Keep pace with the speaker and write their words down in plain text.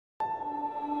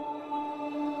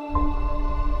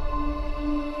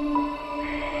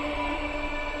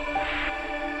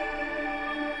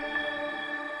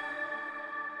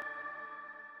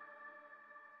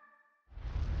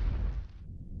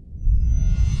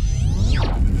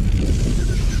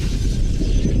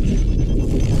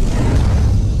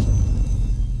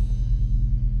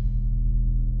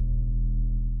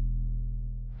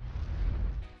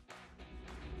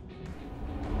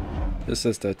This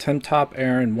is the Temtop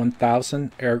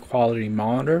Airing-1000 air quality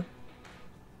monitor.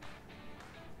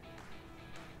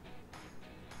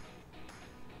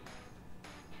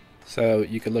 So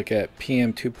you could look at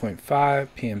PM2.5,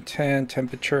 PM10,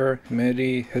 temperature,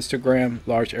 humidity, histogram,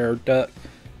 large air duct.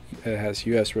 It has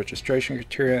US registration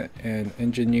criteria and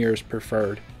engineers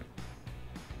preferred.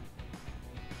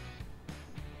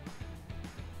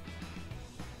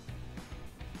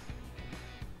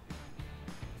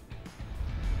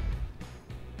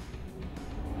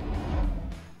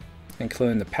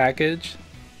 Including the package,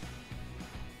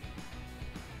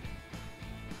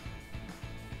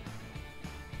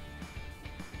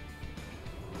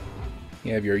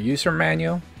 you have your user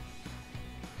manual,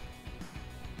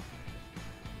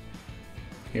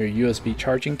 your USB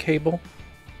charging cable,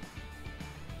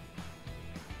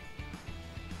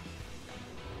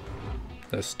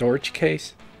 the storage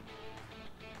case,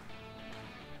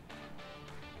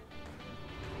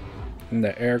 and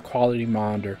the air quality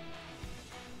monitor.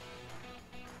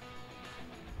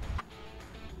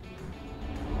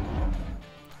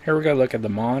 Here we're going to look at the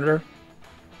monitor.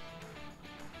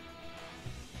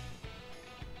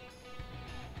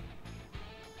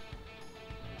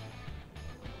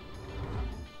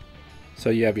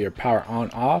 So you have your power on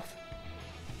off,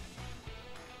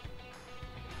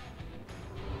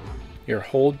 your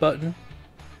hold button,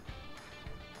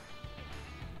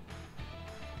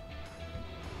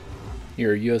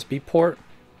 your USB port,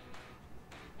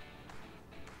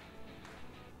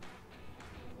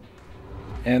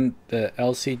 and the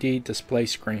LCD display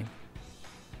screen.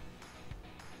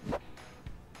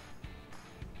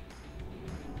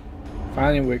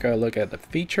 Finally, we're going to look at the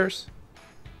features.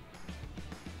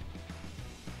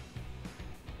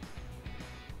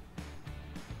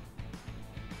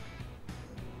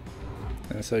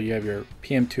 And so you have your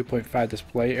PM2.5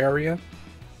 display area,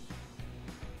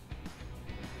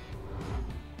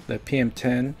 the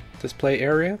PM10 display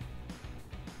area,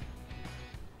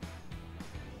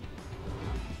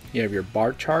 you have your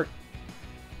bar chart,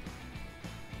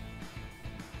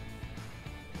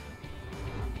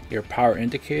 your power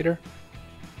indicator,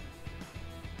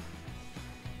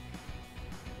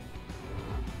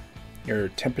 your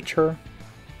temperature,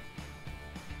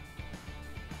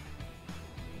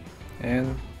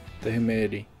 and the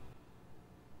humidity.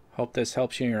 Hope this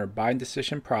helps you in your buying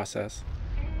decision process.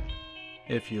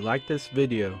 If you like this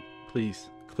video, please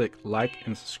click like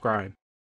and subscribe.